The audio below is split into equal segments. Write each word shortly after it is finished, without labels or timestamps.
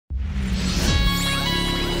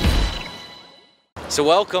So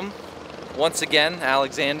welcome, once again,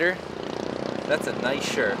 Alexander. That's a nice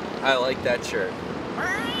shirt. I like that shirt.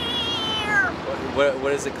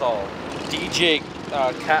 What is it called? DJ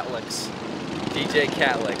Aleks. DJ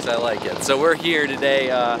Aleks, I like it. So we're here today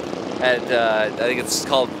at, I think it's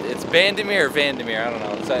Vandermeer or Vandermeer, I don't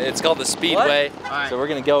know. It's called the Speedway. Right. So we're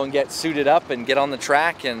gonna go and get suited up and get on the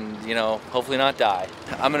track and, you know, hopefully not die.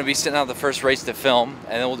 I'm gonna be sitting out the first race to film,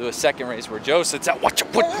 and then we'll do a second race where Joe sits out. Watch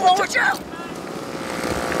out!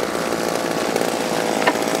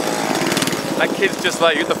 That kid's just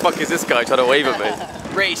like, who the fuck is this guy trying to wave at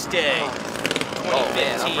me? Race day. Oh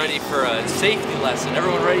man, I'm ready for a safety lesson.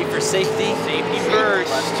 Everyone ready for safety? Safety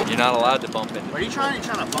first. You're not allowed to bump into people. Are you trying to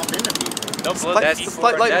bump into people? That's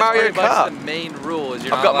like Mario Kart. That's the main rule, is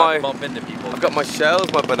you're not allowed to bump into people. I've got my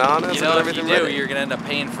shells, my bananas, you know, and everything if you do, ready. you're gonna end up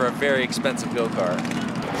paying for a very expensive go-kart.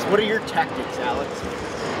 So what are your tactics, Alex?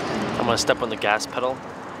 I'm gonna step on the gas pedal,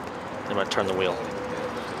 and I'm gonna turn the wheel.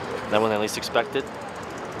 Then when they least expect it,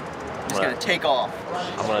 I'm gonna take off.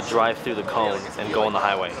 I'm gonna drive through the cone and go on the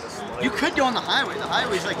highway. You could go on the highway. The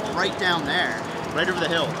highway's like right down there, right over the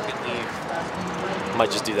hill.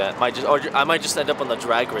 Might just do that. Or I might just end up on the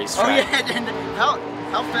drag race track. Oh yeah, and how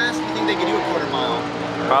fast do you think they could do a quarter mile?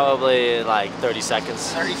 Probably like 30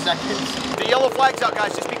 seconds. 30 seconds. The yellow flag's out,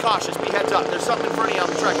 guys. Just be cautious. Be heads up. There's something in front of you on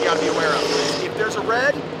the track you gotta be aware of. If there's a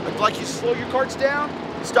red, I'd like you to slow your carts down.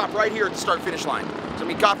 You stop right here at the start-finish line. So I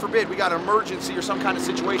mean, God forbid we got an emergency or some kind of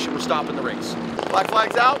situation, we're stopping the race. Black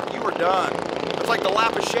flag's out, you are done. It's like the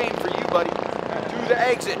lap of shame for you, buddy. Do the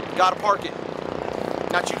exit. Gotta park it.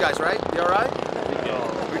 Got you guys, right? You all right?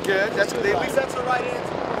 We good. At least that's the right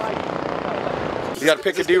answer. You gotta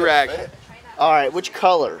pick a do-rag. All right, which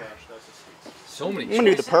color? So many. I'm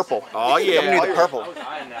gonna do the purple. Oh yeah. I'm gonna do the purple.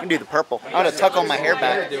 I'm gonna do the purple. I'm gonna tuck on my hair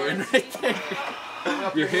back.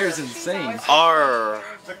 Your hair's insane. Arr.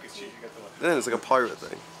 Then it's like a pirate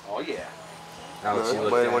thing. Oh yeah. Alex, you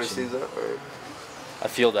look When he dashing. sees that, or... I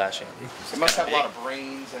feel dashing. It must have a lot of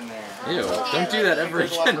brains in there. Ew, don't do that ever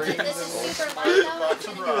again.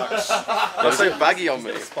 That's like baggy on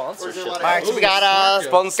me. Sponsorship. All right, so we got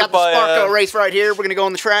Sponsored the by, Sparko race right here. We're gonna go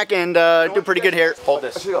on the track and do pretty good here. Hold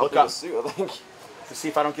this. Look up Suit, I think. to see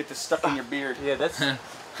if I don't get this stuck in your beard. Yeah, that's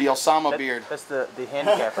The Osama beard. that's the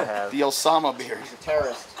handicap I have. The Osama beard. He's a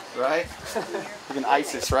terrorist. Right? Freaking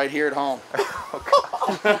ISIS right here at home.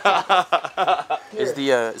 Is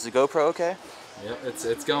the GoPro okay? Yep,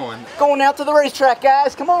 it's going. Going out to the racetrack,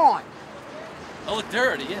 guys. Come on. Oh look, they're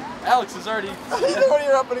already in. Alex is already.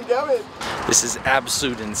 You're up and going. This is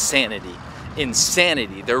absolute insanity.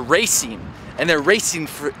 Insanity. They're racing, and they're racing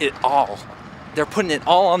for it all. They're putting it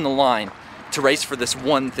all on the line to race for this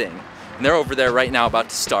one thing. And they're over there right now about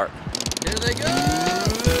to start. Here they go!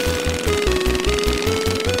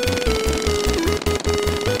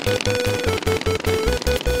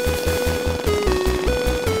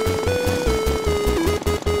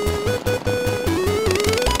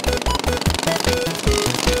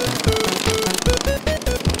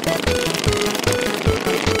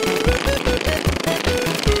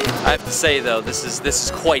 I have to say though, this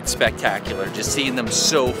is quite spectacular. Just seeing them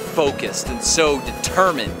so focused and so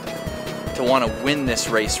determined to want to win this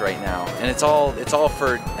race right now, and it's all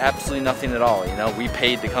for absolutely nothing at all. You know, we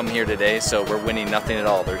paid to come here today, so we're winning nothing at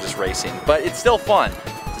all. They're just racing, but it's still fun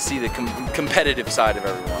to see the competitive side of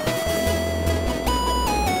everyone.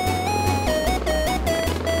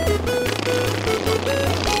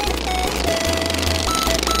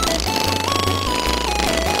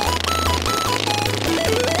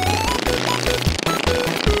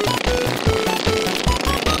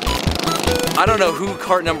 I don't know who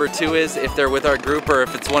cart number 2 is, if they're with our group or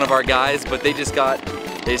if it's one of our guys, but they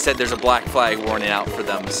said there's a black flag warning out for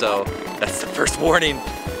them, so that's the first warning.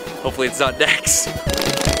 Hopefully it's not next.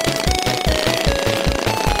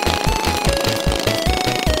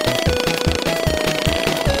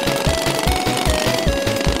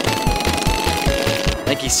 I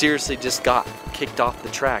think he seriously just got kicked off the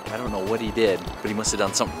track. I don't know what he did, but he must have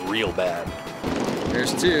done something real bad.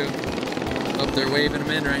 There's 2. Oh, they're waving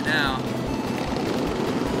him in right now.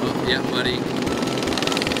 Oh, yeah, buddy.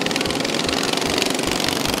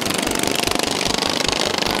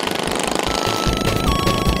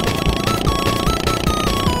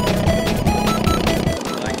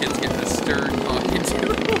 That kid's getting a stern talking to him.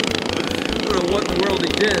 I don't know what in the world he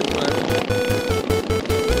did, but...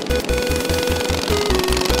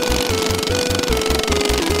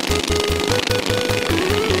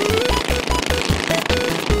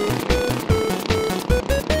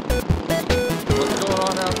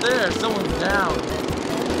 Someone's down.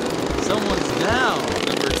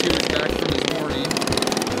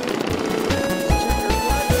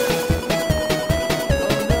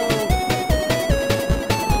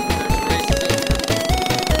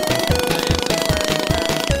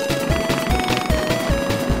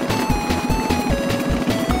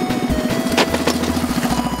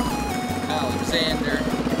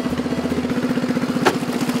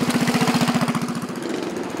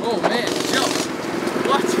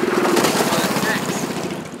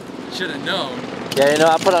 Yeah, you know,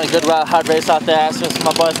 I put on a good hard race out there. As soon as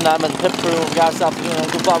my boys and I'm in the pit crew, we got ourselves a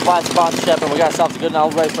good buy sponsorship, and we got ourselves a good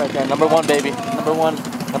old race right there. Number one, baby. Number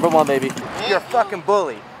one, baby. You're a fucking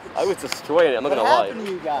bully. I was destroying it, I'm not gonna lie. What happened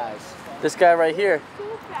to you guys? This guy right here.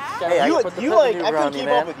 Hey, I couldn't keep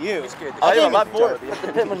up with you. I came in fourth. Put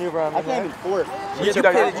the pit maneuver on me, I came in man. fourth. You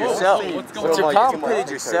pitted yourself. What's your problem? You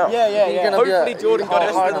pitted yourself. Yeah. You're gonna Hopefully Jordan got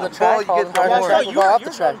us hard on the track, hard on the track, go off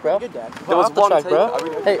the track, bro. There was Off the one track, take, bro. I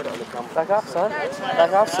really Hey, put it on the camera. back off, son.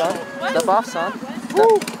 Back off, son. Step off, son.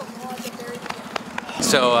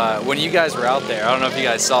 So when you guys were out there, I don't know if you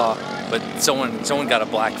guys saw, but someone got a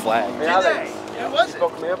black flag. Hey, Alex. Who was it?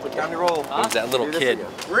 Spoke me up with County Roll. It was that little kid.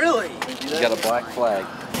 Really? He got a black flag.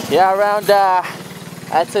 Yeah, around,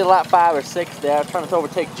 I'd say lap 5 or 6 there, I was trying to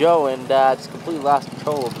overtake Joe and just completely lost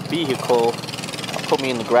control of the vehicle. Put me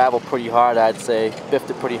in the gravel pretty hard, I'd say. Biffed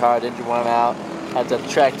it pretty hard, injured one out. Had the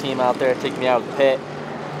track team out there take me out of the pit.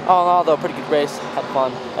 All in all, though, pretty good race. Had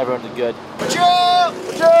fun. Everyone did good. Watch out!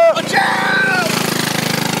 Watch out! Watch out!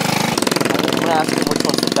 I'm gonna ask him which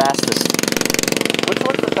one's the fastest. Which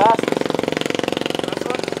one's the fastest?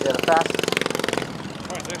 Yeah, the fastest.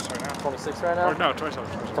 26 right now. 26 right now? Or no, 27.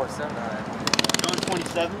 27, alright. Going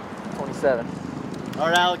 27. 27. All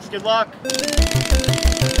right, Alex, good luck.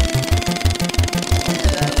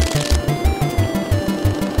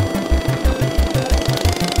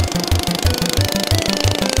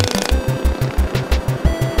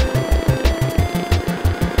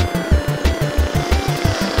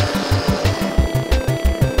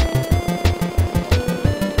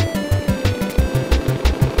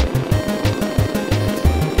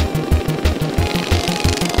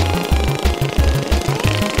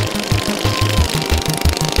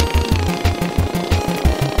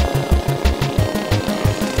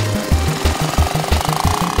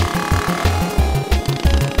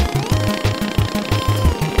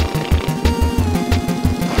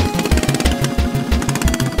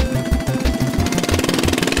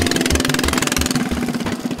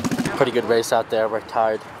 Pretty good race out there, worked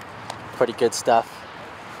hard. Pretty good stuff.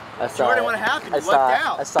 Jordan, what happened? You wiped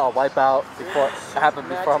out. I saw a wipeout before it happened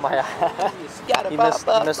before my eyes. He missed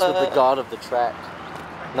with the god of the track.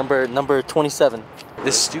 Number 27.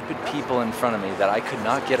 The stupid people in front of me that I could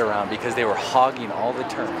not get around because they were hogging all the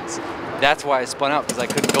turns. That's why I spun out, because I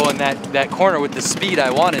couldn't go in that corner with the speed I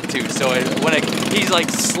wanted to. So he's like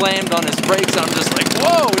slammed on his brakes, and I'm just like,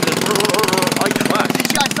 whoa! I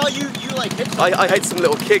crashed. I saw you like hit something. I had some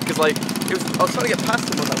little kid because like I was trying to get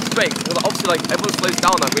past him on that straight. Because obviously like everyone slows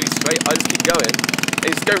down that really straight. I just keep going.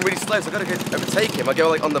 And he's going really slow, so I gotta go overtake him. I go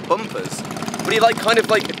like on the bumpers, but he like kind of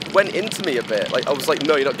like went into me a bit. Like I was like,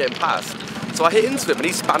 no, you're not getting past. So I hit into him and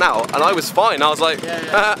he span out, and I was fine. I was like,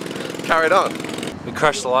 carried on. We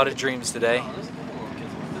crushed a lot of dreams today.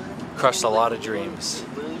 Crushed a lot of dreams.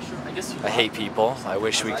 I hate people. I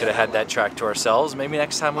wish we could have had that track to ourselves. Maybe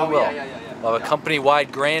next time we will. We'll have a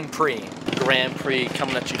company-wide Grand Prix. Grand Prix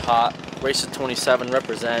coming at you hot. Race of 27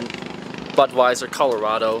 represent. Budweiser,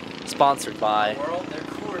 Colorado. Sponsored by. World, they're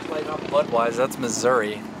Coors Light, not Budweiser. That's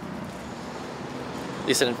Missouri. At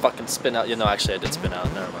least I didn't fucking spin out. You know, actually I did spin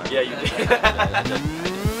out. Never mind. Yeah, you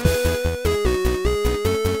did.